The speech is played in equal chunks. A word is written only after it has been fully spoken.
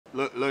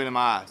Look at my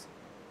eyes.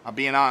 I'm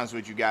being honest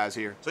with you guys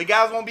here. So you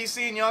guys won't be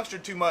seeing Youngster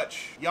too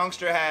much.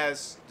 Youngster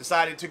has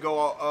decided to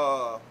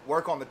go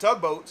work on the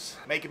tugboats,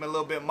 make him a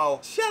little bit more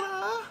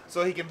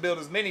so he can build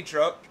his mini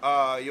truck.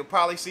 You'll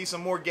probably see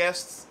some more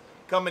guests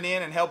coming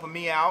in and helping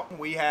me out.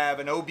 We have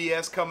an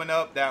OBS coming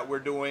up that we're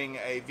doing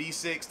a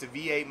V6 to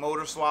V8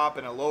 motor swap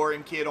and a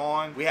lowering kit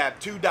on. We have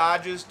two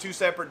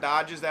separate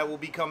Dodges that will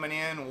be coming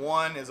in.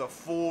 One is a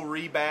full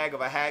rebag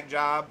of a hack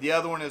job. The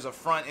other one is a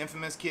front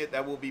Infamous kit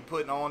that we'll be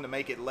putting on to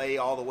make it lay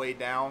all the way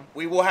down.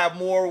 We will have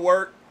more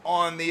work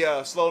on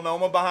the Slow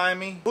Noma behind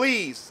me.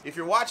 Please, if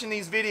you're watching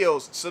these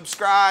videos,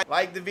 subscribe,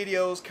 like the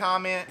videos,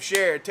 comment,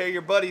 share, tell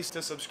your buddies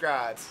to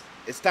subscribe.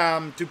 It's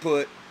time to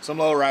put some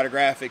Lowrider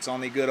graphics on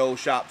the good old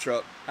shop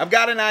truck. I've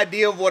got an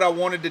idea of what I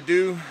wanted to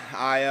do.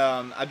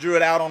 I drew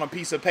it out on a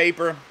piece of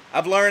paper.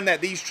 I've learned that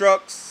these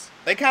trucks,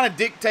 they kind of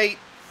dictate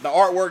the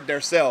artwork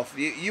themselves.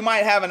 You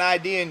might have an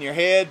idea in your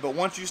head, but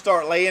once you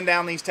start laying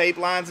down these tape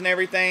lines and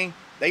everything,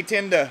 they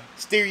tend to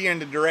steer you in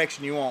the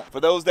direction you want.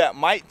 For those that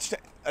might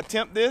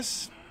attempt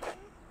this,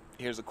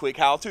 here's a quick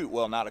how-to.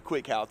 Well, not a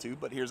quick how-to,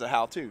 but here's a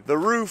how-to. The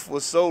roof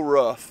was so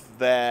rough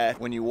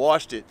that when you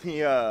washed it,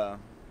 the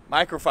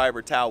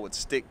microfiber towel would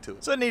stick to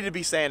it. So it needed to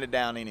be sanded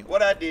down anyway.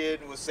 What I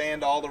did was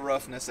sand all the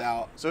roughness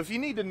out. So if you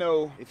need to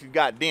know if you've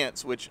got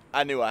dents, which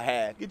I knew I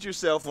had, get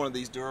yourself one of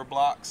these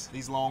DuraBlocks,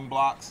 these long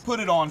blocks,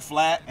 put it on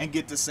flat and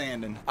get to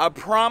sanding. I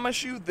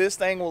promise you this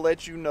thing will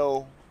let you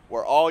know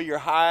where all your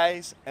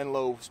highs and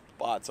low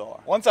spots are.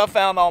 Once I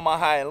found all my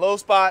high and low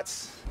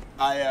spots,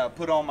 I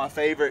put on my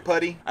favorite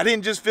putty. I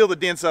didn't just fill the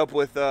dents up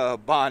with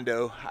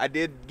Bondo. I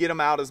did get them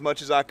out as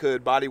much as I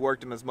could, body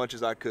worked them as much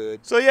as I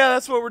could. So yeah,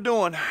 that's what we're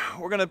doing.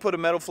 We're gonna put a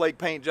metal flake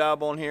paint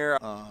job on here.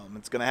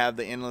 It's gonna have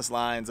the endless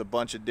lines, a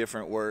bunch of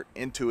different work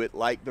into it,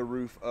 like the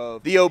roof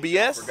of the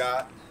OBS. I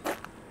forgot.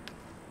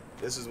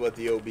 This is what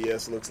the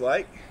OBS looks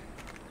like.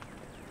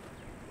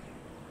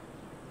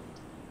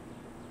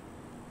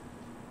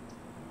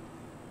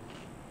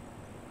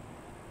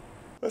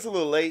 That's a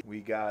little late. We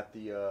got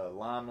the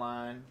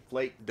Line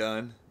Flake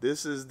done.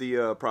 This is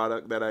the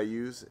product that I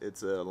use.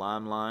 It's a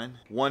Line.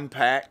 One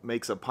pack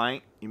makes a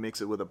pint. You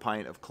mix it with a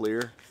pint of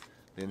clear.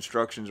 The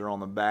instructions are on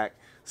the back.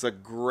 It's a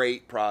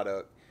great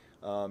product.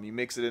 You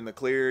mix it in the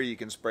clear. You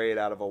can spray it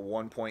out of a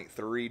 1.3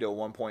 to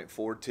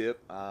 1.4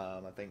 tip.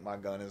 I think my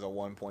gun is a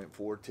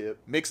 1.4 tip.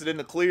 Mix it in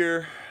the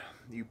clear.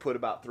 You put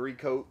about 3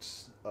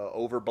 coats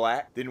over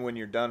black. Then when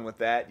you're done with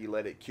that, you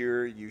let it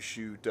cure. You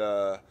shoot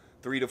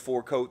 3 to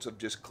 4 coats of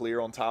just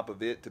clear on top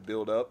of it to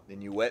build up.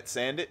 Then you wet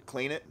sand it,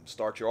 clean it, and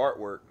start your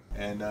artwork.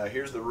 And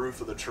here's the roof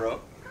of the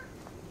truck.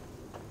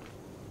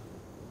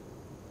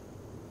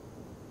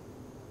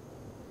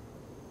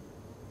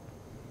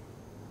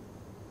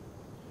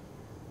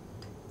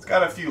 It's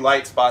got a few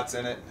light spots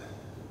in it.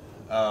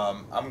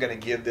 I'm gonna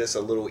give this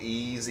a little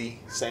easy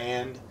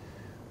sand,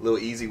 a little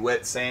easy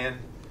wet sand.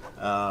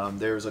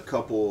 There's a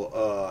couple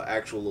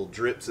actual little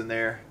drips in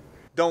there.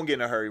 Don't get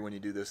in a hurry when you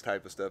do this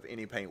type of stuff.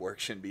 Any paint work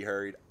shouldn't be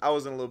hurried. I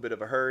was in a little bit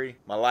of a hurry.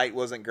 My light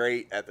wasn't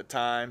great at the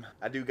time.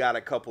 I do got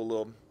a couple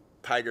little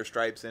tiger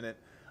stripes in it.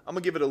 I'm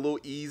gonna give it a little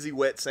easy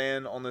wet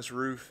sand on this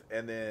roof,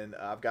 and then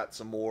I've got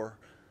some more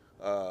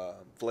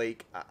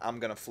flake. I'm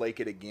gonna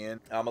flake it again.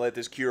 I'm gonna let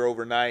this cure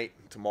overnight.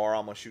 Tomorrow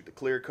I'm gonna shoot the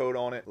clear coat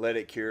on it, let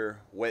it cure,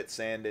 wet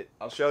sand it.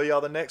 I'll show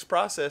y'all the next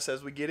process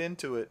as we get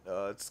into it.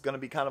 It's gonna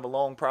be kind of a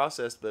long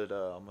process, but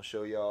I'm gonna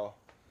show y'all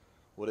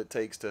what it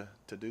takes to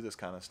do this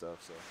kind of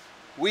stuff. So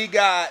we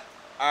got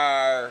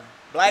our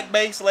black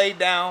base laid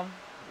down.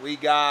 We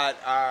got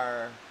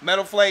our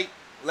metal flake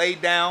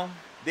laid down.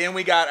 Then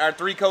we got our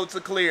 3 coats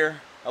of clear.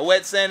 I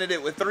wet sanded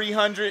it with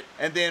 300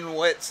 and then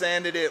wet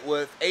sanded it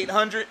with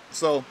 800.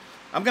 So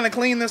I'm gonna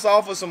clean this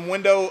off with some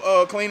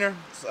window cleaner.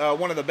 It's,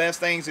 one of the best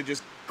things to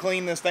just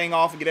clean this thing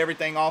off and get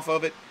everything off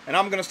of it. And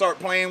I'm gonna start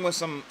playing with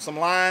some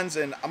lines,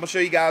 and I'm gonna show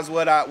you guys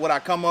what I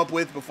come up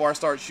with before I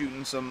start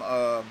shooting some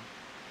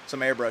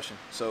airbrushing.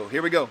 So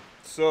here we go.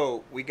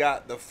 So we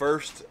got the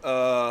first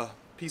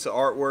piece of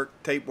artwork,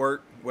 tape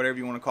work, whatever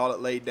you want to call it,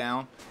 laid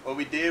down. What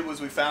we did was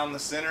we found the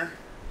center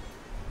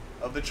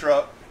of the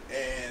truck,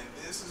 and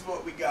this is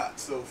what we got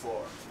so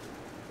far.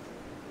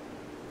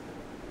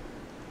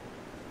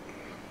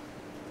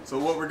 So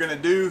what we're gonna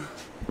do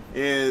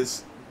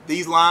is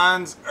these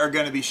lines are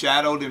gonna be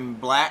shadowed in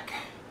black.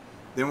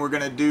 Then we're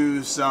gonna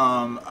do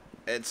some,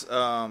 it's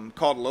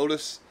called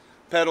lotus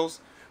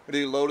petals. We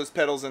do lotus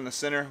petals in the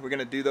center. We're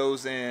gonna do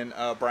those in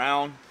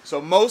brown.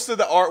 So most of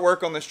the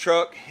artwork on this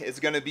truck is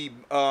gonna be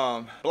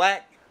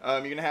black.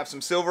 You're gonna have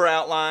some silver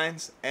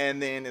outlines,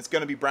 and then it's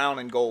gonna be brown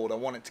and gold. I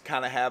want it to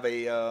kind of have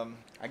a,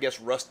 I guess,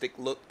 rustic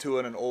look to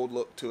it, an old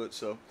look to it.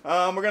 So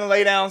we're gonna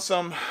lay down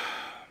some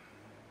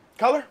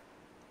color,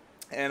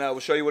 and we'll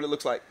show you what it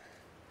looks like.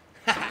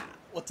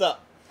 What's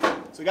up?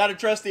 So we got a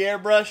trusty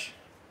airbrush.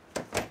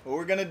 What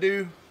we're gonna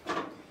do,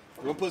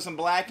 we're gonna put some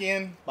black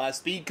in by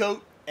speed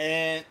coat,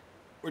 and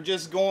we're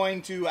just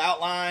going to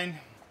outline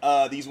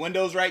these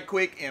windows right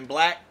quick in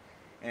black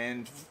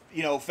and,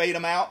 you know, fade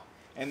them out,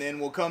 and then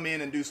we'll come in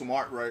and do some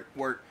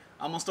artwork.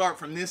 I'm gonna start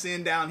from this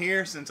end down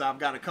here since I've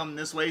got to come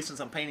this way since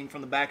I'm painting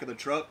from the back of the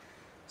truck.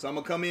 So I'm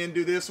gonna come in,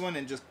 do this one,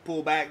 and just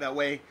pull back. That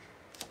way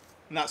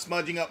I'm not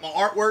smudging up my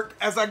artwork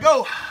as I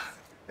go.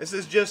 This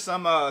is just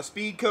some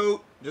speed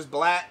coat, just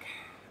black,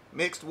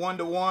 mixed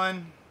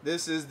 1-to-1.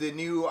 This is the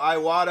new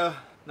Iwata,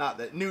 not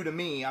that new to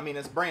me. I mean,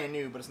 it's brand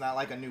new, but it's not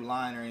like a new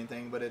line or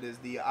anything, but it is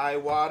the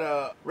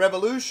Iwata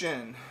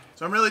Revolution.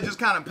 So I'm really just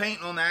kind of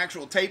painting on the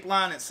actual tape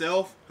line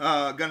itself.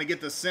 Gonna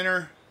get the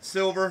center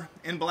silver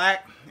and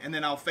black, and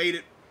then I'll fade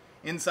it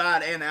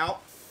inside and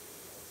out.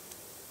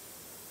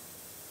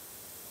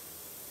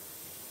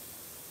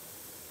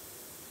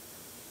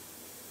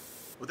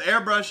 With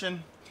airbrushing,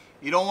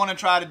 you don't want to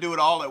try to do it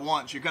all at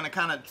once. You're gonna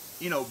kind of,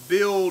 you know,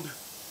 build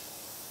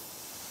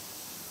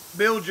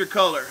your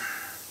color.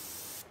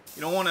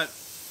 You don't want to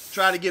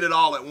try to get it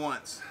all at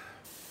once.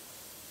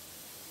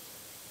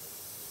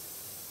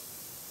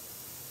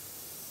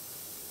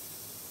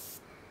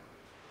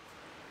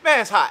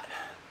 Man, it's hot.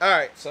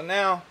 Alright, so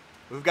now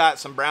we've got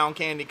some brown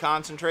candy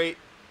concentrate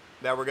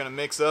that we're going to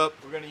mix up.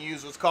 We're going to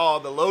use what's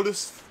called the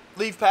lotus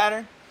leaf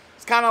pattern.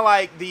 It's kind of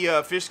like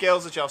the fish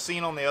scales that y'all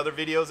seen on the other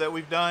videos that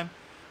we've done,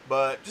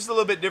 but just a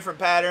little bit different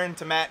pattern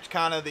to match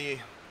kind of the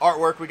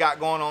artwork we got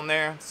going on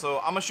there. So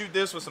I'm going to shoot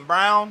this with some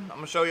brown. I'm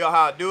going to show y'all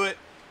how I do it.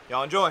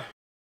 Y'all enjoy.